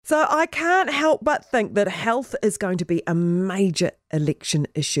So I can't help but think that health is going to be a major election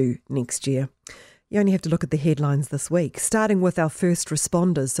issue next year. You only have to look at the headlines this week, starting with our first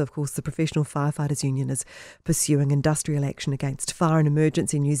responders. So, of course, the Professional Firefighters Union is pursuing industrial action against fire and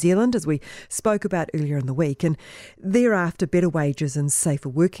emergency in New Zealand, as we spoke about earlier in the week, and thereafter better wages and safer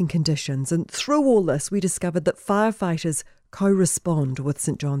working conditions. And through all this, we discovered that firefighters co-respond with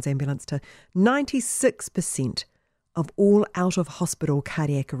St John's Ambulance to 96% of all out-of-hospital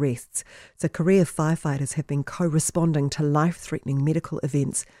cardiac arrests. So career firefighters have been co-responding to life-threatening medical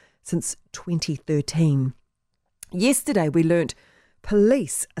events since 2013. Yesterday we learnt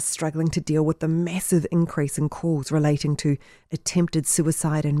police are struggling to deal with the massive increase in calls relating to attempted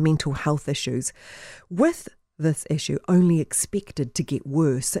suicide and mental health issues, with this issue only expected to get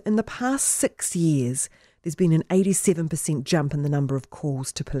worse. In the past 6 years, there's been an 87% jump in the number of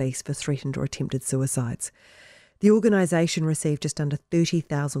calls to police for threatened or attempted suicides. The organisation received just under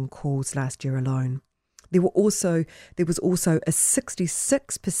 30,000 calls last year alone. There was also a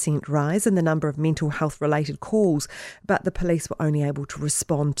 66% rise in the number of mental health related calls, but the police were only able to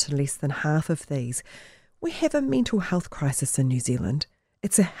respond to less than half of these. We have a mental health crisis in New Zealand.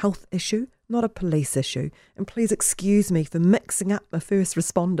 It's a health issue, not a police issue. And please excuse me for mixing up my first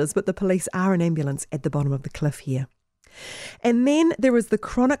responders, but the police are an ambulance at the bottom of the cliff here. And then there is the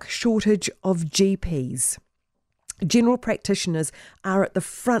chronic shortage of GPs. General practitioners are at the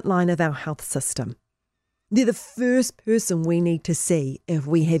front line of our health system. They're the first person we need to see if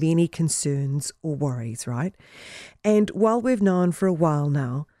we have any concerns or worries, right? And while we've known for a while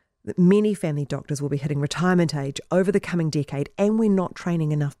now that many family doctors will be hitting retirement age over the coming decade, and we're not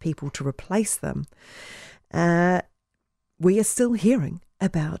training enough people to replace them, we are still hearing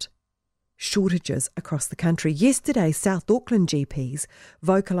about shortages across the country. Yesterday, South Auckland GPs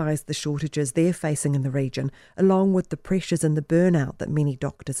vocalised the shortages they're facing in the region, along with the pressures and the burnout that many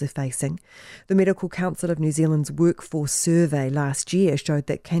doctors are facing. The Medical Council of New Zealand's workforce survey last year showed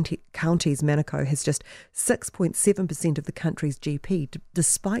that Counties Manukau has just 6.7% of the country's GP,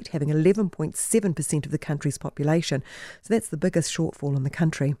 despite having 11.7% of the country's population. So that's the biggest shortfall in the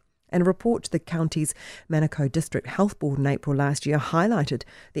country. And a report to the county's Manukau District Health Board in April last year highlighted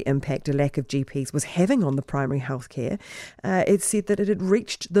the impact a lack of GPs was having on the primary health care. It said that it had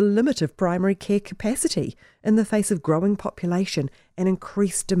reached the limit of primary care capacity in the face of growing population and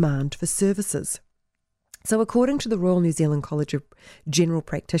increased demand for services. So according to the Royal New Zealand College of General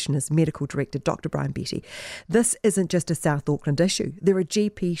Practitioners Medical Director Dr Brian Betty, this isn't just a South Auckland issue. There are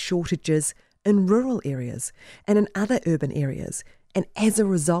GP shortages in rural areas and in other urban areas. And as a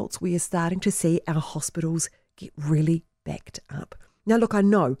result, we are starting to see our hospitals get really backed up. Now, look, I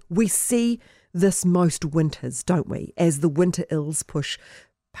know we see this most winters, don't we, as the winter ills push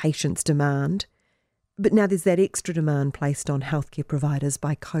patients' demand. But now there's that extra demand placed on healthcare providers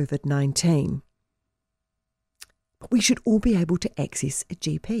by COVID-19. But we should all be able to access a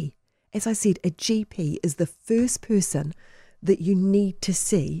GP. As I said, a GP is the first person that you need to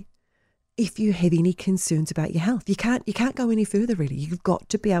see if you have any concerns about your health. You can't go any further, really. You've got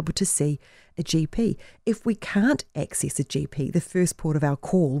to be able to see a GP. If we can't access a GP, the first port of our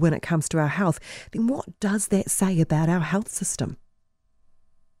call when it comes to our health, then what does that say about our health system?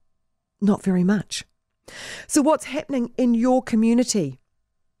 Not very much. So what's happening in your community?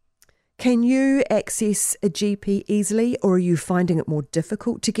 Can you access a GP easily, or are you finding it more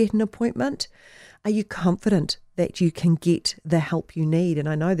difficult to get an appointment? Are you confident that you can get the help you need? And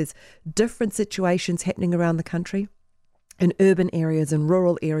I know there's different situations happening around the country, in urban areas and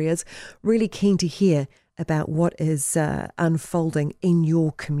rural areas. Really keen to hear about what is unfolding in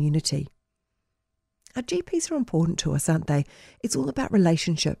your community. Our GPs are important to us, aren't they? It's all about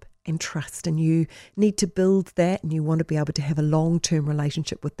relationship and trust, and you need to build that, and you want to be able to have a long-term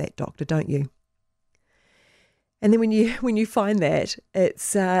relationship with that doctor, don't you? And then when you find that,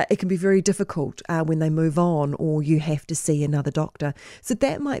 it can be very difficult when they move on, or you have to see another doctor. So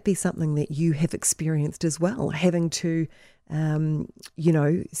that might be something that you have experienced as well, having to,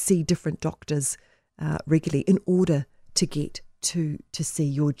 see different doctors regularly in order to get to see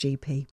your GP.